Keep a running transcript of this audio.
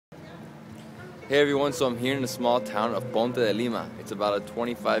Hey everyone, so I'm here in the small town of Ponte de Lima. It's about a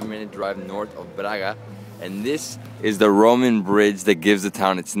 25-minute drive north of Braga, and this is the Roman bridge that gives the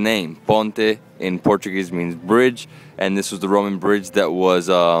town its name. Ponte in Portuguese means bridge, and this was the Roman bridge that was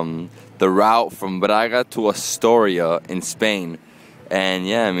the route from Braga to Astoria in Spain. And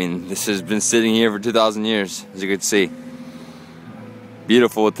yeah, I mean, this has been sitting here for 2,000 years, as you can see.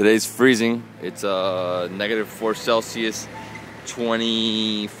 Beautiful. Today's freezing. It's -4 Celsius.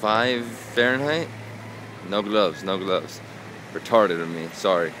 25 Fahrenheit. No gloves, no gloves. Retarded of me,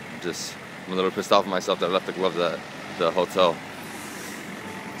 sorry. I'm a little pissed off at myself that I left the gloves at the hotel.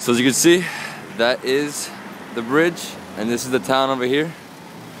 So as you can see, that is the bridge, and this is the town over here.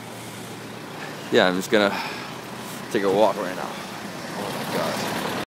 Yeah, I'm just gonna take a walk right now. Oh my God.